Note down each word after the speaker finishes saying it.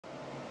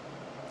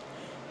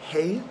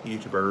Hey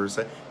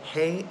YouTubers,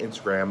 hey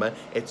Instagram,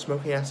 it's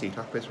Smoking Assy,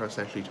 talk based around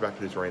essentially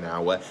tobacco news right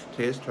now.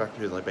 Today's tobacco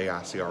news like big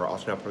ass cigar,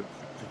 also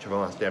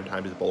now last damn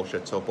time is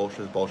bullshit, so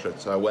bullshit is bullshit.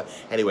 So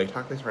anyway,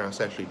 talk based around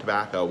essentially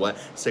tobacco,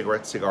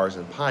 cigarettes, cigars,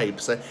 and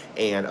pipes,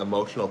 and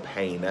emotional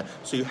pain.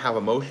 So you have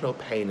emotional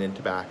pain in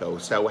tobacco,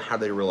 so how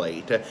do they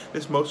relate?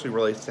 This mostly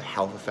relates to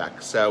health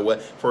effects. So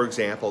for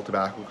example,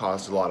 tobacco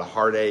causes a lot of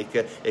heartache,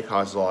 it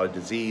causes a lot of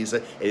disease,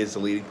 it is the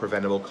leading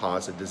preventable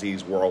cause of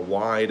disease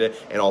worldwide,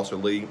 and also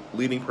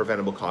leading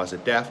preventable cause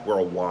of death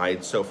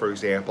worldwide. So for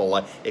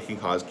example, it can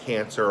cause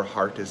cancer,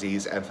 heart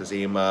disease,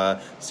 emphysema,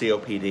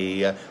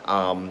 COPD,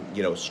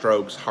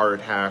 strokes, heart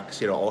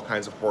attacks, all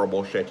kinds of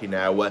horrible shit,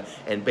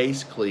 and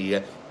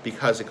basically,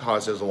 because it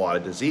causes a lot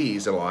of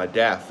disease and a lot of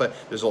death,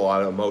 there's a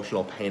lot of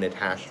emotional pain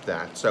attached to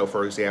that. So,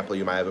 for example,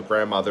 you might have a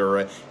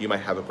grandmother, you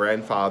might have a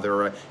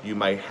grandfather, you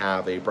might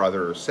have a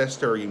brother or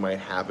sister, you might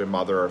have a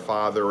mother or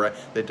father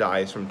that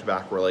dies from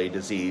tobacco-related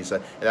disease,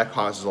 and that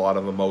causes a lot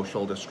of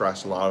emotional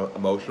distress, a lot of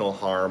emotional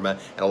harm, and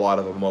a lot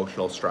of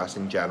emotional stress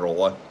in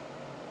general.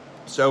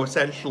 So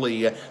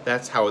essentially,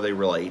 that's how they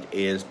relate,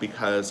 is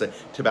because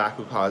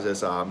tobacco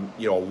causes, a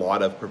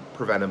lot of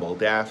preventable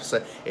deaths.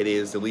 It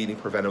is the leading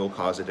preventable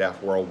cause of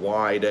death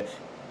worldwide.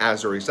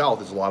 As a result,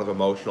 there's a lot of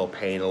emotional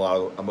pain, a lot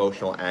of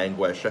emotional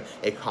anguish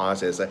it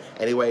causes.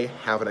 Anyway,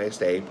 have a nice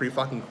day. Pretty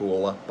fucking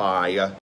cool. Bye.